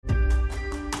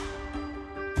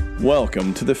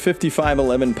Welcome to the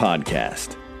 5511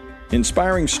 podcast,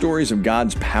 inspiring stories of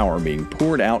God's power being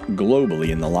poured out globally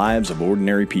in the lives of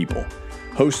ordinary people.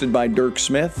 Hosted by Dirk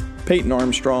Smith, Payton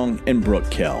Armstrong, and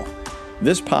Brooke Kell.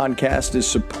 This podcast is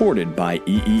supported by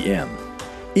EEM.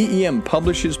 EEM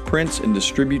publishes, prints, and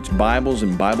distributes Bibles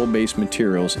and Bible-based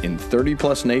materials in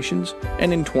 30-plus nations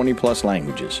and in 20-plus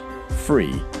languages,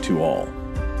 free to all.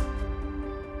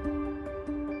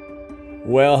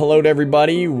 Well, hello to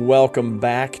everybody. Welcome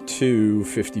back to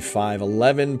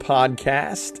 5511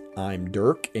 podcast. I'm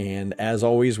Dirk, and as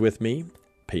always with me,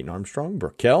 Payton Armstrong,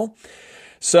 Brooke Kell.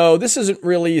 So this isn't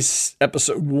really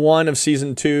episode 1 of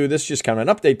season 2. This is just kind of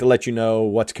an update to let you know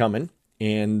what's coming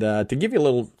and to give you a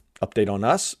little update on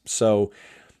us. So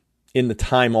in the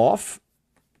time off,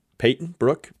 Payton,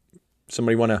 Brooke,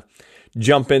 somebody want to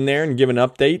jump in there and give an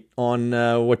update on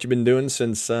what you've been doing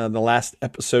since the last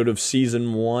episode of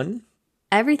season 1?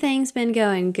 Everything's been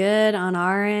going good on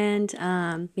our end.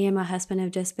 Me and my husband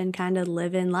have just been kind of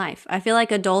living life. I feel like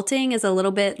adulting is a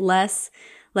little bit less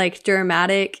like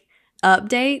dramatic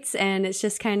updates, and it's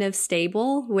just kind of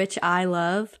stable, which I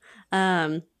love.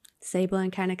 Stable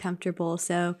and kind of comfortable.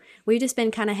 So we've just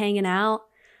been kind of hanging out.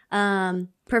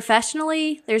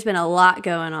 Professionally, there's been a lot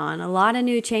going on. A lot of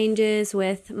new changes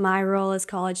with my role as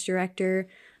college director.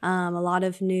 A lot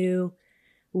of new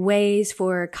ways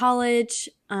for college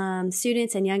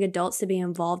students and young adults to be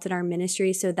involved in our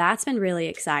ministry. So that's been really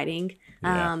exciting.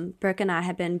 Yeah. Brooke and I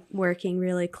have been working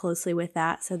really closely with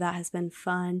that. So that has been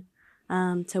fun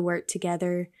to work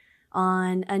together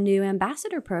on a new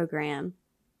ambassador program.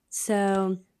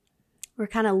 So we're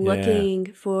kind of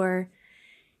looking for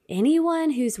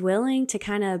anyone who's willing to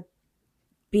kind of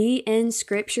be in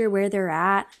scripture where they're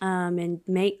at and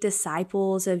make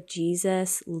disciples of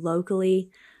Jesus locally.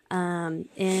 In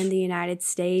the United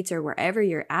States or wherever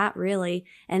you're at, really.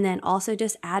 And then also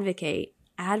just advocate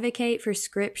for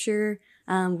scripture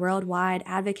worldwide,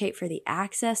 advocate for the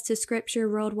access to scripture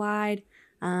worldwide,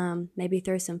 maybe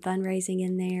throw some fundraising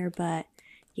in there. But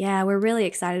yeah, we're really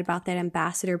excited about that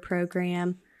ambassador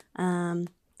program.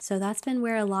 So that's been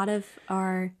where a lot of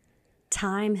our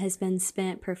time has been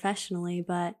spent professionally,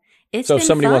 but it's been So if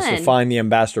somebody fun. wants to find the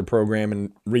ambassador program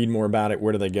and read more about it,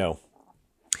 where do they go?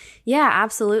 Yeah,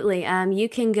 absolutely. You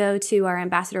can go to our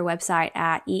ambassador website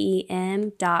at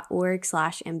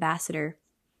eem.org/ambassador.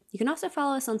 You can also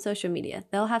follow us on social media.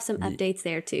 They'll have some updates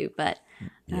there too, but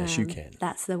yes, you can.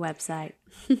 That's the website.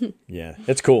 Yeah,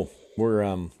 it's cool. We're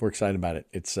excited about it.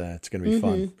 It's going to be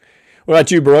fun. What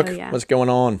about you, Brooke? Oh, yeah. What's going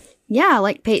on? Yeah,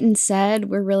 like Payton said,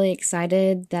 we're really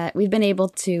excited that we've been able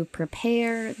to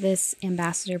prepare this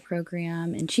ambassador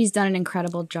program, and she's done an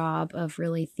incredible job of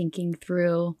really thinking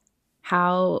through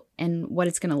how and what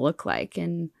it's going to look like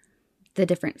and the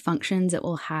different functions it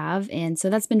will have. And so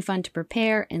that's been fun to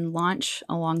prepare and launch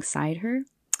alongside her.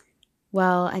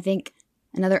 Well, I think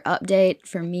another update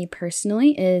for me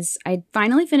personally is I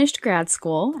finally finished grad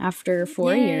school after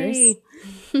 4 years.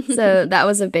 So that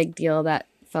was a big deal. That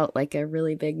felt like a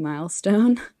really big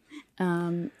milestone.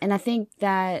 And I think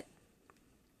that,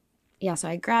 so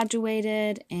I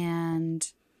graduated and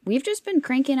we've just been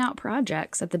cranking out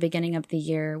projects at the beginning of the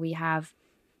year. We have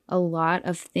a lot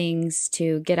of things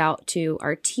to get out to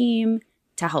our team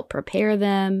to help prepare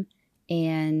them.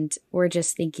 And we're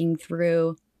just thinking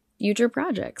through future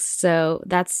projects. So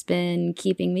that's been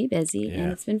keeping me busy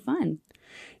and it's been fun.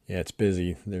 Yeah, it's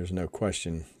busy. There's no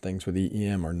question. Things with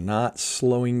EEM are not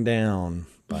slowing down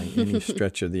by any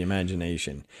stretch of the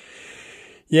imagination.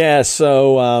 Yeah,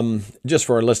 so just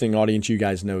for our listening audience, you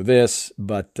guys know this,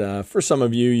 but for some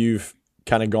of you, you've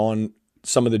kind of gone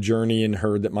some of the journey and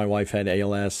heard that my wife had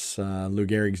ALS, Lou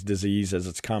Gehrig's disease, as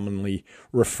it's commonly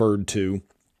referred to.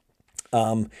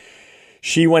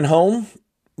 She went home,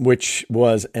 which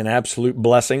was an absolute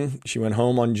blessing. She went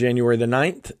home on January the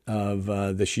 9th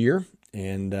of this year,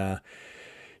 and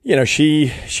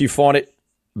she fought it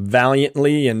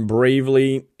valiantly and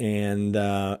bravely, and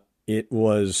It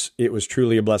was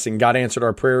truly a blessing. God answered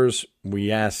our prayers. We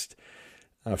asked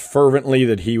fervently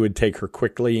that he would take her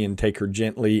quickly and take her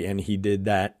gently, and he did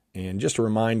that. And just a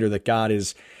reminder that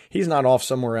he's not off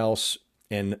somewhere else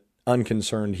and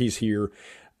unconcerned. He's here.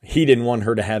 He didn't want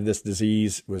her to have this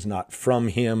disease. It was not from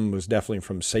him. It was definitely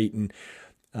from Satan.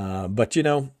 But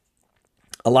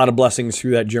a lot of blessings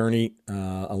through that journey.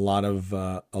 A lot of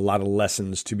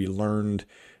lessons to be learned.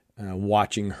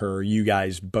 Watching her, you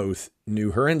guys both knew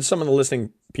her, and some of the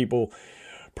listening people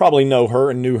probably know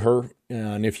her and knew her.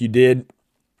 And if you did,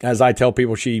 as I tell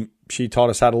people, she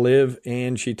taught us how to live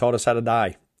and she taught us how to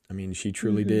die. I mean, she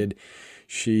truly did.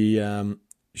 She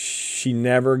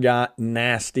never got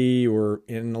nasty,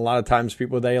 and a lot of times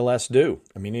people with ALS do.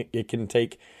 I mean, it can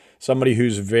take somebody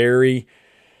who's very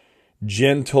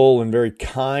gentle and very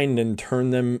kind, and turn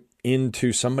them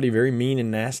into somebody very mean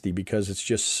and nasty because it's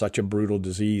just such a brutal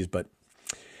disease. But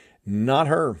not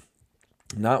her,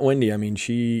 not Wendy. I mean,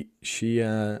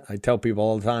 I tell people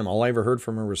all the time, all I ever heard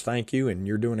from her was thank you and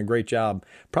you're doing a great job.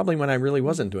 Probably when I really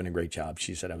wasn't doing a great job,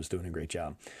 she said I was doing a great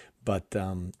job. But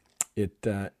it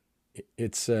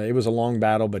was a long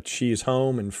battle, but she's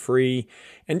home and free.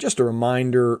 And just a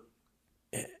reminder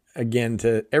again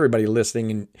to everybody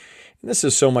listening, and this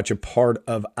is so much a part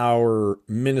of our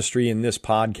ministry in this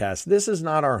podcast. This is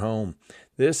not our home.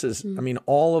 This is, I mean,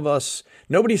 all of us,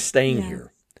 nobody's staying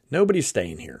here. Nobody's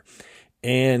staying here.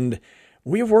 And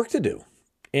we have work to do.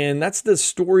 And that's the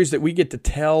stories that we get to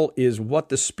tell, is what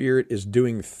the Spirit is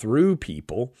doing through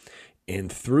people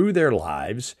and through their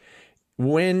lives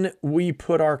when we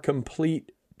put our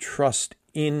complete trust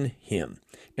in Him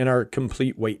and our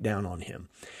complete weight down on Him.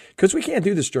 Because we can't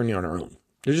do this journey on our own.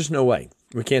 There's just no way.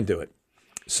 We can't do it.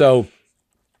 So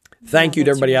thank you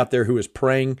to everybody out there who is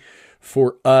praying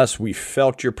for us. We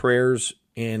felt your prayers.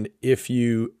 And if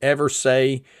you ever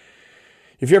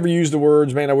use the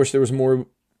words, man, I wish there was more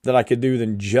that I could do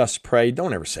than just pray,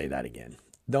 don't ever say that again.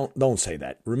 Don't say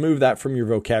that. Remove that from your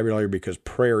vocabulary, because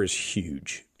prayer is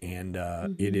huge. And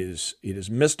it is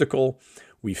mystical.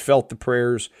 We felt the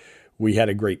prayers. We had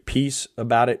a great peace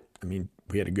about it. I mean,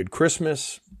 we had a good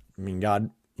Christmas. I mean, God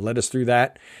led us through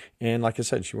that. And like I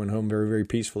said, she went home very, very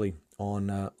peacefully on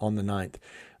the 9th.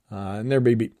 And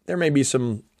there may be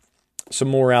some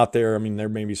more out there. I mean, there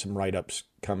may be some write-ups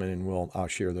coming, and I'll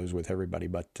share those with everybody.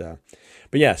 But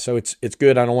yeah, so it's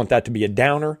good. I don't want that to be a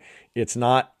downer. It's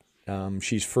not.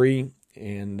 She's free.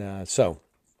 And so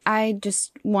I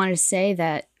just want to say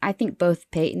that I think both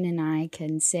Payton and I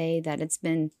can say that it's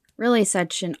been really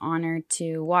such an honor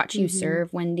to watch you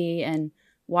serve Wendy and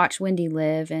watch Wendy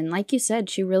live. And like you said,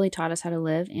 she really taught us how to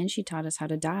live, and she taught us how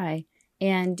to die.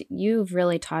 And you've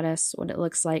really taught us what it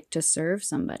looks like to serve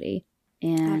somebody.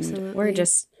 And Absolutely. We're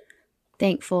just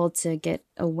thankful to get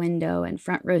a window and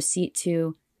front row seat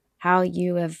to how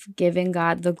you have given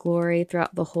God the glory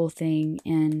throughout the whole thing,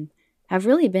 and have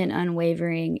really been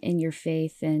unwavering in your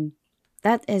faith. And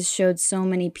that has showed so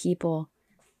many people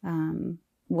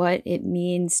what it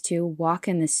means to walk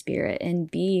in the Spirit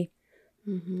and be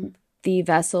the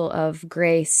vessel of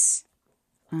grace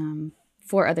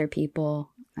for other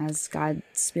people as God's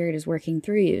Spirit is working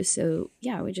through you. So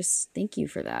yeah, we just thank you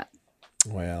for that.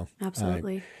 Well,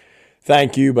 Absolutely.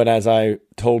 Thank you. But as I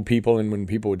told people, and when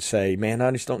people would say, man,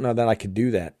 I just don't know that I could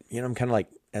do that. I'm kind of like,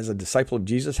 as a disciple of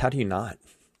Jesus, how do you not?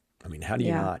 I mean, how do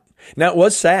you not? Now, it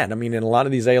was sad. I mean, in a lot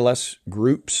of these ALS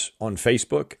groups on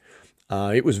Facebook,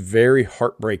 it was very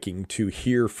heartbreaking to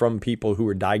hear from people who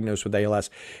were diagnosed with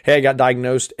ALS. Hey, I got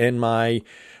diagnosed and my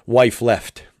wife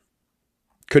left.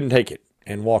 Couldn't take it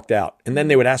and walked out. And then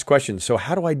they would ask questions. So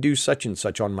how do I do such and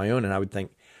such on my own? And I would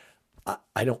think,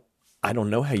 I don't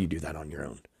know how you do that on your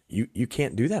own. You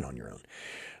can't do that on your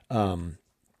own.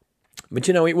 But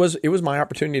it was my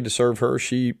opportunity to serve her.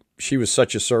 She was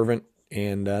such a servant.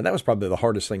 And that was probably the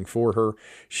hardest thing for her.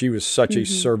 She was such a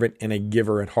servant and a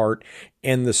giver at heart,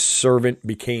 and the servant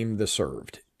became the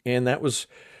served. And that was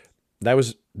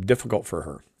difficult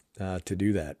for her to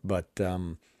do that. But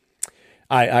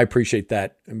I appreciate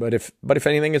that. But if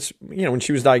anything, it's, when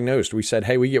she was diagnosed, we said,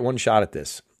 hey, we get one shot at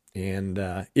this.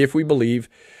 And if we believe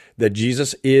that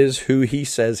Jesus is who He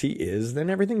says He is, then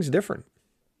everything's different.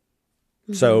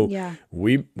 So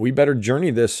we better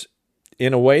journey this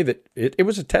in a way that it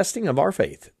was a testing of our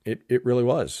faith. It really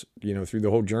was, through the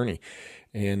whole journey.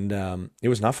 And it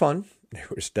was not fun. There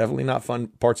was definitely not fun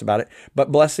parts about it,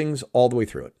 but blessings all the way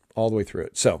through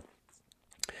it. So,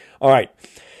 all right.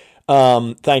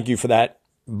 Thank you for that.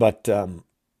 But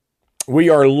we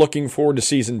are looking forward to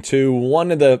season 2.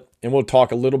 And we'll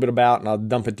talk a little bit about, and I'll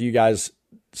dump it to you guys,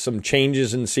 some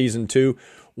changes in season 2.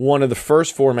 One of the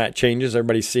first format changes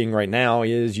everybody's seeing right now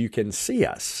is you can see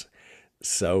us.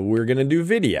 So we're going to do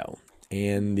video,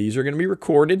 and these are going to be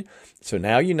recorded. So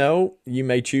now you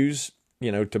may choose,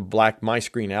 to black my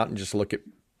screen out and just look at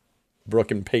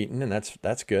Brooke and Payton, and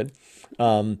that's good.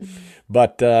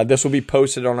 But this will be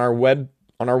posted on our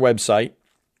website,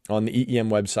 on the EEM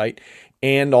website,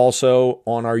 and also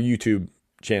on our YouTube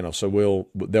channel. So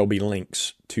there'll be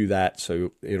links to that.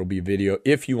 So it'll be video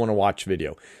if you want to watch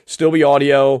video. Still be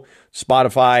audio,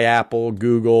 Spotify, Apple,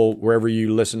 Google, wherever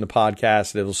you listen to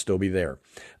podcasts, it'll still be there.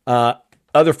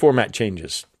 Other format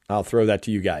changes. I'll throw that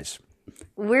to you guys.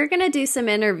 We're going to do some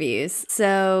interviews.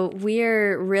 So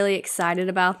we're really excited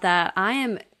about that. I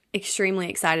am extremely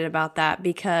excited about that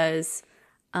because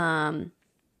I'm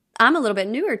a little bit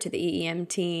newer to the EEM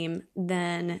team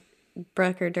than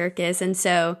Brooke or Dirk is. And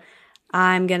so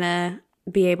I'm going to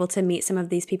be able to meet some of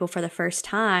these people for the first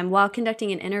time while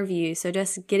conducting an interview. So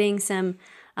just getting some,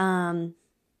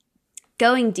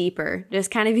 going deeper,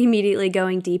 just kind of immediately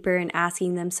going deeper and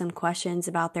asking them some questions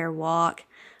about their walk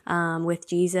with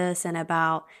Jesus and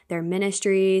about their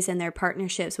ministries and their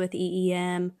partnerships with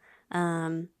EEM.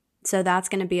 So that's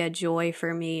going to be a joy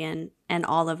for me and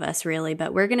all of us, really.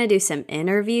 But we're going to do some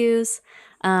interviews.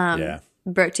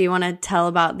 Brooke, do you want to tell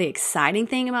about the exciting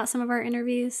thing about some of our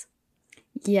interviews?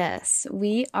 Yes,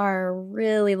 we are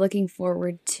really looking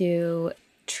forward to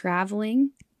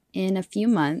traveling in a few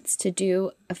months to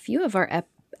do a few of our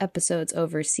episodes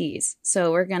overseas.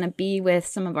 So we're going to be with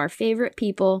some of our favorite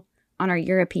people on our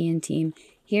European team,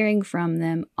 hearing from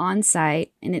them on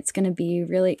site, and it's going to be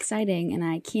really exciting, and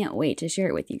I can't wait to share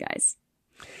it with you guys.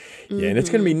 Yeah, and it's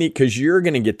going to be neat because you're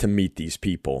going to get to meet these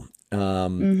people. You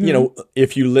know,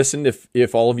 if you listened,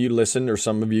 if all of you listened, or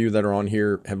some of you that are on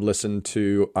here have listened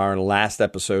to our last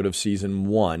episode of season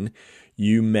 1,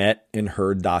 you met and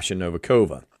heard Dasha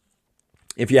Novikova.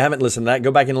 If you haven't listened to that,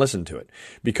 go back and listen to it,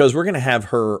 because we're going to have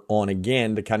her on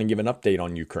again to kind of give an update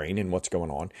on Ukraine and what's going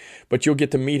on. But you'll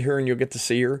get to meet her and you'll get to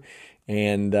see her.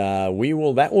 And that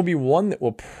will be one that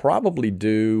we'll probably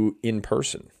do in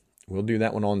person. We'll do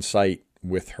that one on site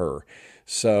with her.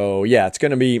 So yeah, it's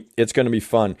going to be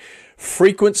fun.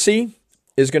 Frequency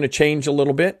is going to change a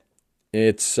little bit.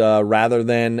 It's rather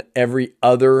than every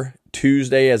other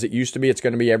Tuesday as it used to be, it's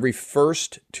going to be every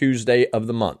first Tuesday of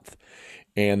the month.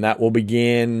 And that will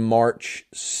begin March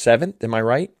 7th. Am I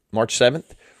right? March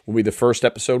 7th will be the first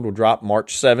episode. We'll drop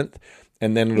March 7th.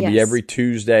 And then it'll be every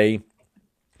Tuesday,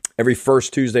 every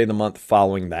first Tuesday of the month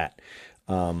following that.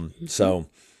 So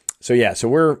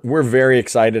we're very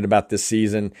excited about this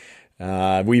season.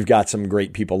 We've got some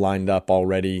great people lined up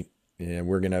already. Yeah,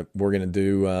 we're gonna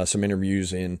do some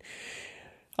interviews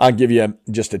I'll give you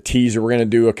just a teaser. We're gonna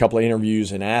do a couple of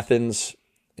interviews in Athens,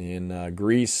 in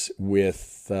Greece,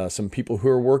 with some people who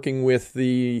are working with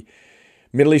the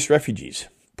Middle East refugees,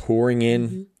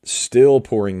 still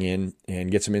pouring in,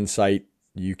 and get some insight.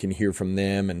 You can hear from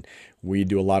them, and we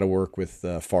do a lot of work with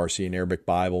Farsi and Arabic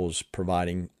Bibles,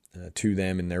 providing to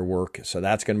them in their work. So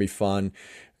that's going to be fun.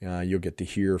 You'll get to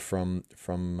hear from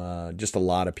just a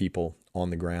lot of people on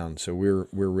the ground. So we're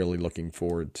really looking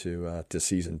forward to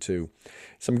season 2.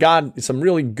 Some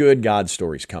really good God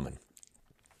stories coming.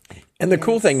 And the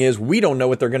cool thing is, we don't know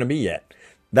what they're going to be yet.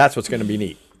 That's what's going to be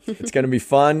neat. It's going to be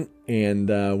fun, and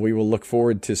we will look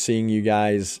forward to seeing you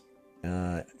guys.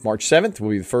 March 7th will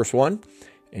be the first one.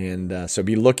 And so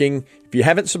be looking. If you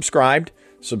haven't subscribed,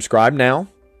 subscribe now.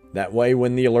 That way,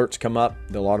 when the alerts come up,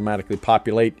 they'll automatically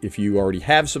populate. If you already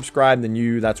have subscribed,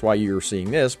 then that's why you're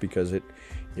seeing this, because it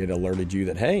alerted you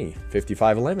that, hey,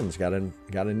 5511's got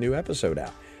a new episode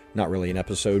out. Not really an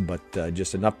episode, but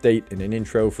just an update and an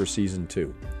intro for season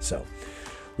 2. So,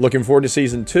 looking forward to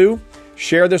season 2.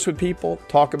 Share this with people.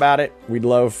 Talk about it. We'd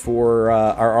love for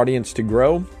our audience to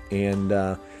grow,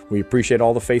 and we appreciate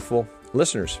all the faithful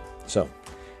listeners. So,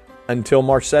 until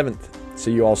March 7th,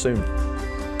 see you all soon.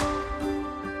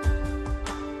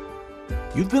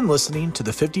 You've been listening to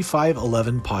the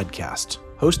 5511 podcast,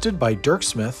 hosted by Dirk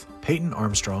Smith, Payton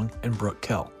Armstrong, and Brooke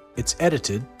Kell. It's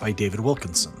edited by David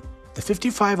Wilkinson. The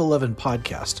 5511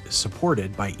 podcast is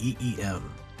supported by EEM.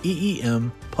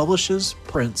 EEM publishes,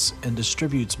 prints, and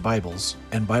distributes Bibles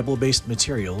and Bible-based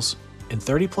materials in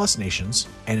 30-plus nations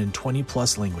and in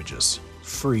 20-plus languages,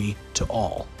 free to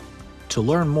all. To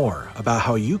learn more about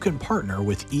how you can partner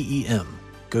with EEM,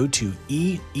 go to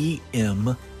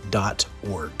eem.org.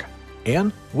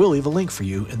 And we'll leave a link for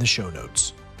you in the show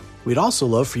notes. We'd also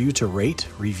love for you to rate,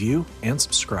 review, and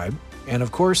subscribe. And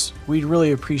of course, we'd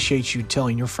really appreciate you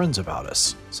telling your friends about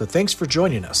us. So thanks for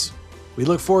joining us. We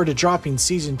look forward to dropping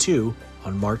season 2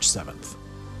 on March 7th.